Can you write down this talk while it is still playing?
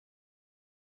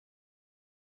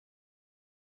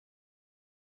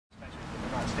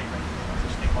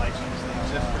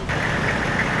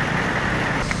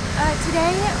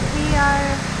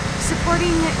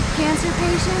supporting cancer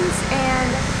patients and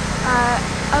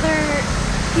other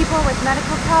people with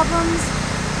medical problems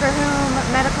for whom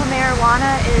medical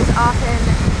marijuana is often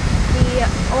the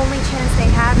only chance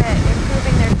they have at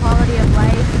improving their quality of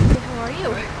life. How are you?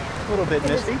 A little bit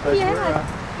misty, but yeah,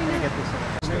 we're going to get this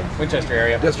in. Winchester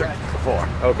area. District 4.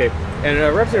 Okay. And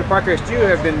Representative Parkhurst, you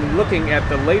have been looking at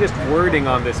the latest wording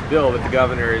on this bill that the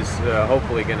governor is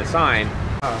hopefully going to sign.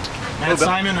 Matt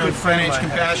Simon of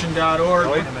FrontEdgeCompassion.org.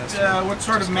 What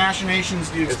sort of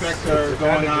machinations do you expect are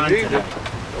going on today?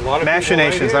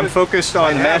 Machinations. I'm focused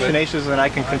on machinations that I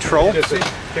can control,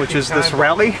 which is this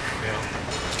rally.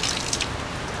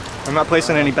 I'm not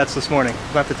placing any bets this morning.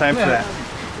 Don't have the time for that.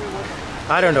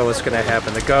 I don't know what's going to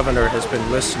happen. The governor has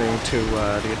been listening to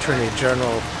the Attorney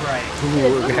General,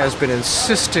 who has been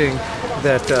insisting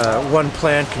that one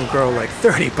plant can grow like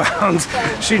 30 pounds.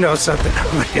 She knows something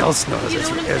nobody else knows.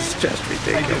 It's just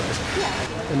ridiculous.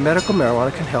 And medical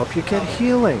marijuana can help you get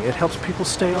healing. It helps people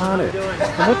stay on it.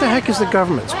 And what the heck is the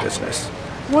government's business?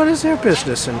 What is their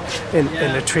business in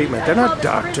the treatment? They're not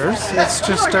doctors. It's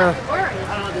just,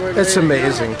 it's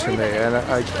amazing to me, and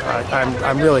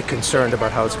I'm really concerned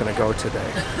about how it's going to go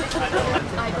today.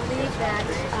 I believe that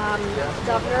the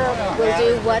governor will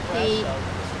do what he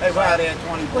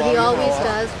always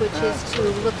does, which is to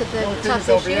look at the tough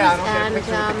issues and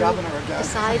decide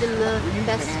what's in the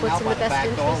best interest for the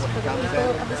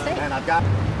people of the state.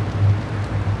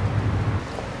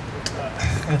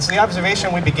 It's the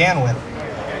observation we began with.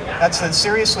 That's that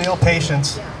seriously ill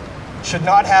patients should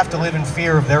not have to live in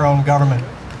fear of their own government.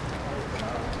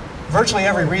 Virtually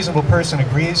every reasonable person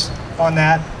agrees on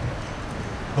that.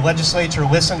 The legislature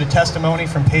listened to testimony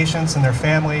from patients and their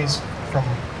families, from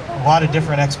a lot of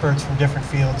different experts from different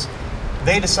fields.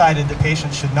 They decided that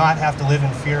patients should not have to live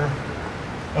in fear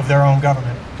of their own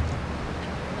government.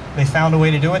 They found a way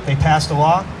to do it. They passed a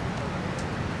law.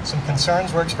 Some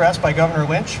concerns were expressed by Governor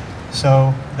Lynch,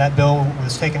 so that bill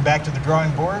was taken back to the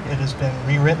drawing board. It has been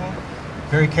rewritten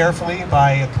very carefully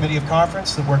by a committee of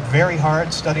conference that worked very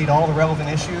hard, studied all the relevant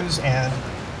issues, and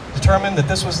determined that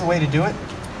this was the way to do it.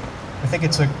 I think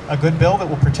it's a good bill that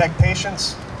will protect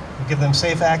patients, will give them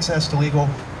safe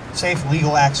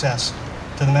legal access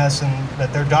to the medicine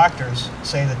that their doctors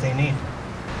say that they need.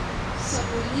 So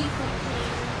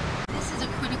this is a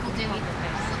critical day for us,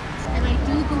 and I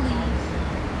do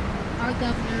believe our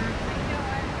governor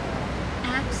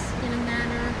acts in a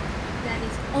manner that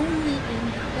is only in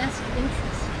the best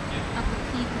interest of the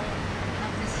people of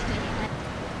this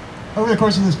state. Over the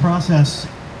course of this process,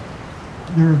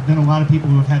 there have been a lot of people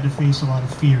who have had to face a lot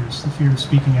of fears. The fear of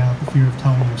speaking out, the fear of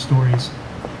telling their stories.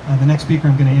 The next speaker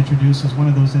I'm going to introduce is one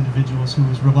of those individuals who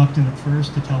was reluctant at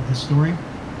first to tell his story,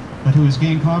 but who has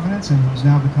gained confidence and who has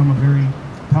now become a very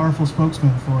powerful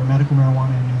spokesman for medical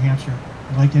marijuana in New Hampshire.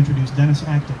 I'd like to introduce Dennis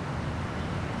Acton.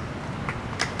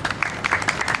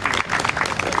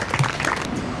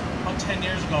 About 10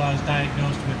 years ago, I was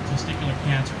diagnosed with testicular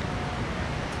cancer.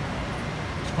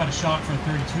 It's quite a shock for a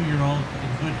 32-year-old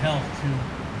in good health to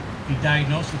be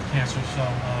diagnosed with cancer, so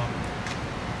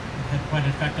it had quite an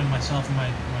effect on myself and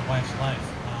my wife's life.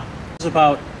 It's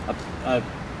about an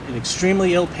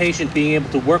extremely ill patient being able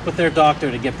to work with their doctor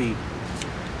to get the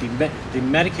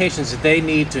medications that they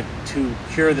need to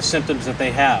cure the symptoms that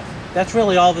they have. That's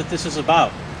really all that this is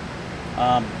about.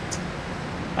 I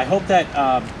hope that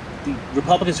the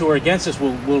Republicans who are against this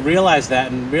will realize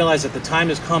that and realize that the time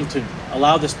has come to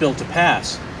allow this bill to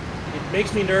pass. It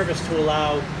makes me nervous to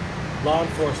allow law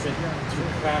enforcement to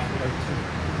craft or to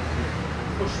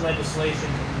push legislation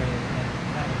and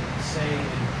have a say in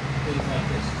things like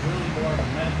this. It's really more of a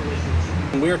medical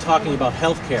issue. And we are talking about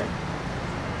health care.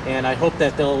 And I hope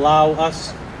that they'll allow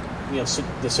us,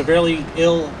 the severely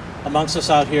ill amongst us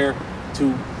out here,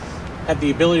 to have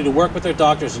the ability to work with their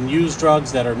doctors and use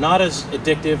drugs that are not as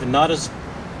addictive and not as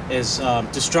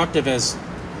destructive as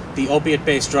the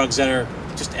opiate-based drugs that are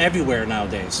just everywhere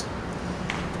nowadays.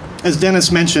 As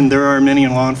Dennis mentioned, there are many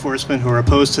in law enforcement who are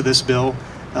opposed to this bill,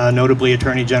 notably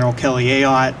Attorney General Kelly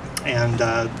Ayotte, and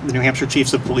the New Hampshire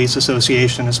Chiefs of Police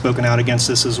Association has spoken out against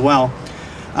this as well.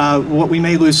 What we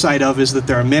may lose sight of is that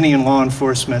there are many in law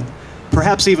enforcement,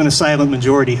 perhaps even a silent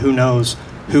majority, who knows,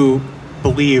 who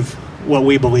believe what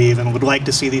we believe and would like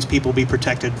to see these people be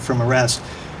protected from arrest.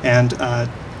 And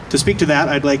to speak to that,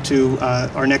 I'd like to,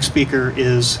 our next speaker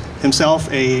is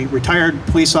himself a retired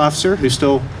police officer who's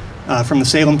still from the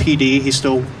Salem PD. He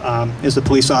still is a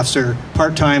police officer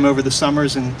part-time over the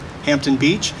summers in Hampton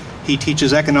Beach. He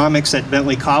teaches economics at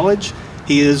Bentley College.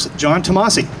 He is John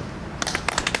Tomasi.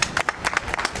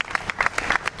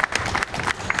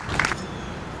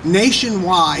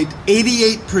 Nationwide,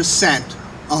 88%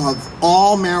 of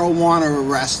all marijuana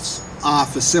arrests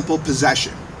for simple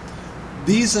possession.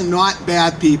 These are not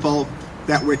bad people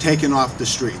that we're taking off the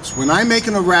streets. When I make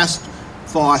an arrest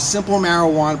for simple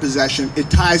marijuana possession, it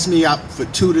ties me up for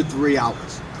 2 to 3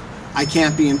 hours. I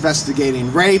can't be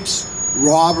investigating rapes,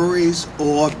 robberies,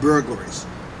 or burglaries.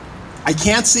 I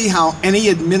can't see how any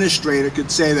administrator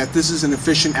could say that this is an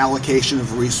efficient allocation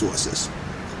of resources.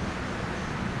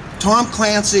 Tom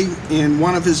Clancy, in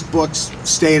one of his books,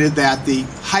 stated that the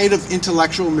height of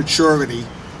intellectual maturity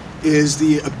is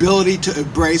the ability to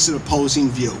embrace an opposing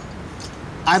view.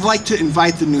 I'd like to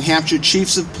invite the New Hampshire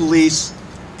Chiefs of Police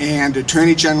and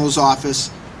Attorney General's office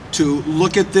to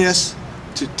look at this,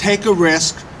 to take a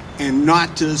risk, and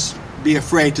not to be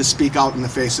afraid to speak out in the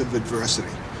face of adversity.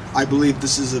 I believe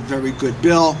this is a very good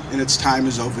bill, and its time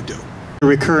is overdue. The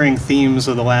recurring themes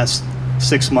of the last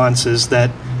 6 months is that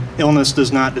illness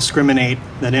does not discriminate,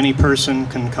 that any person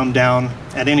can come down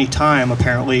at any time,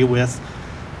 apparently, with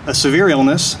a severe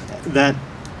illness that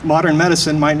modern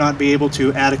medicine might not be able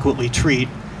to adequately treat.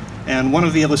 And one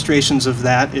of the illustrations of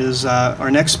that is our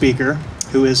next speaker,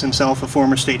 who is himself a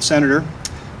former state senator,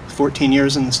 14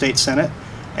 years in the state Senate,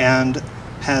 and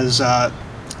has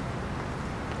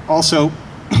also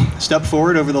stepped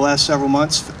forward over the last several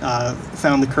months,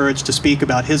 found the courage to speak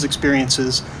about his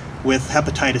experiences with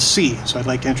hepatitis C. So I'd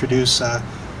like to introduce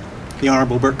the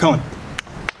Honorable Burt Cohen.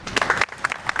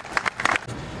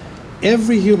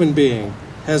 Every human being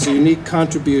has a unique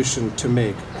contribution to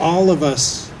make. All of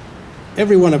us,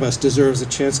 every one of us deserves a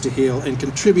chance to heal and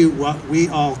contribute what we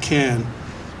all can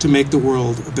to make the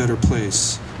world a better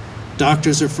place.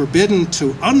 Doctors are forbidden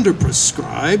to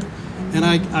underprescribe, and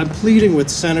I'm pleading with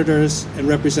senators and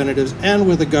representatives and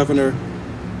with the governor,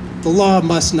 the law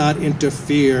must not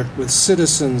interfere with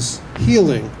citizens'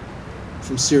 healing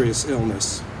from serious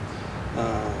illness.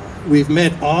 We've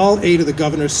met all 8 of the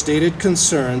governor's stated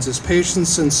concerns. As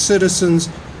patients and citizens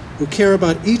who care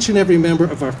about each and every member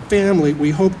of our family,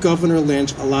 we hope Governor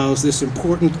Lynch allows this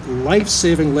important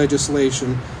life-saving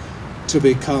legislation to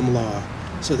become law.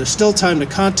 So there's still time to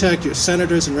contact your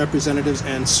senators and representatives,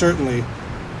 and certainly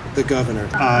the governor.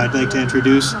 I'd like to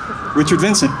introduce Richard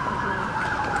Vincent.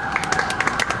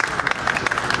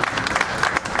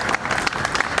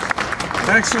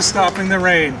 Thanks for stopping the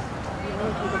rain.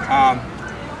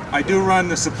 I do run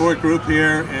the support group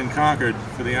here in Concord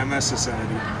for the MS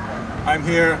Society. I'm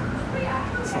here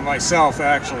for myself,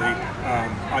 actually.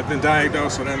 I've been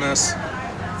diagnosed with MS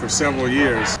for several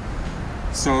years.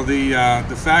 So the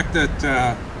fact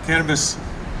that cannabis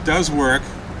does work,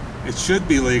 it should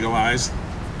be legalized,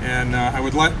 and I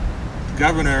would let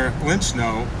Governor Lynch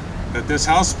know that this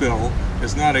House bill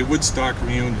is not a Woodstock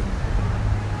reunion.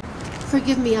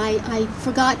 Forgive me, I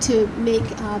forgot to make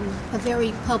a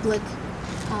very public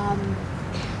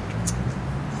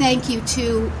thank you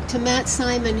to Matt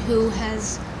Simon, who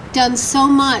has done so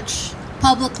much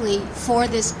publicly for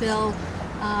this bill,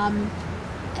 and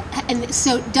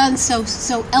done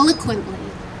so eloquently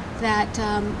that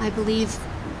I believe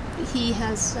he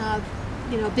has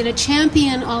been a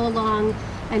champion all along,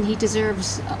 and he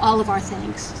deserves all of our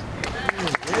thanks.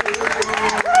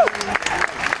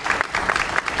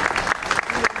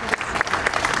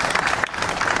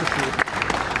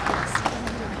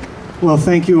 Well,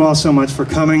 thank you all so much for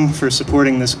coming, for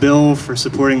supporting this bill, for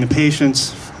supporting the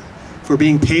patients, for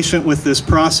being patient with this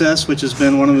process, which has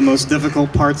been one of the most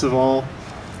difficult parts of all.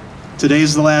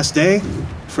 Today's the last day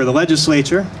for the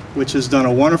legislature, which has done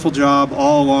a wonderful job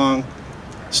all along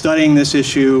studying this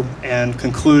issue and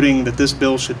concluding that this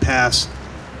bill should pass.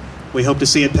 We hope to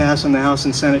see it pass in the House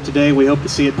and Senate today. We hope to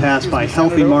see it pass by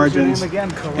healthy margins,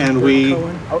 and we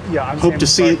hope to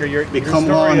see it become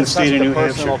law in the state of New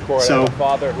Hampshire. So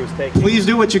please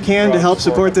do what you can to help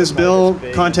support this bill.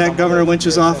 Contact Governor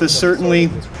Lynch's office, certainly.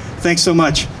 Thanks so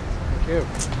much. Thank you.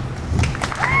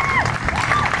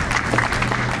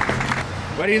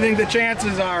 What do you think the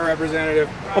chances are, Representative?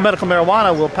 Well, medical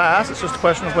marijuana will pass. It's just a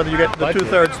question of whether you get the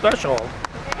 2/3 threshold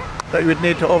that you would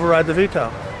need to override the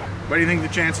veto. What do you think the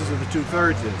chances of the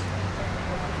 2/3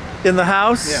 is? In the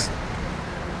House,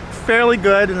 fairly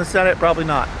good. In the Senate, probably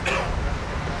not.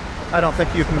 I don't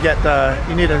think you can get.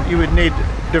 You would need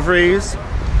DeVries,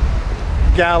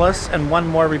 Gallus, and one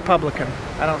more Republican.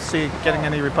 I don't see getting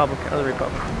any other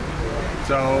Republican.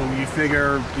 So you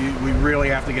figure we really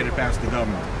have to get it past the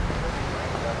governor?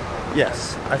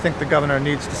 Yes, I think the governor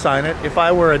needs to sign it. If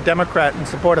I were a Democrat in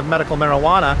support of medical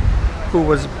marijuana, who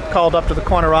was called up to the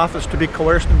corner office to be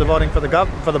coerced into voting for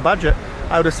the budget,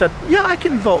 I would have said, yeah, I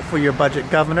can vote for your budget,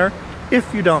 Governor,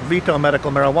 if you don't veto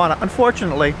medical marijuana.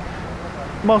 Unfortunately,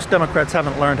 most Democrats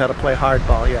haven't learned how to play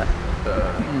hardball yet.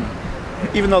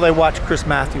 Even though they watch Chris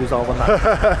Matthews all the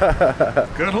night.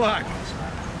 Good luck.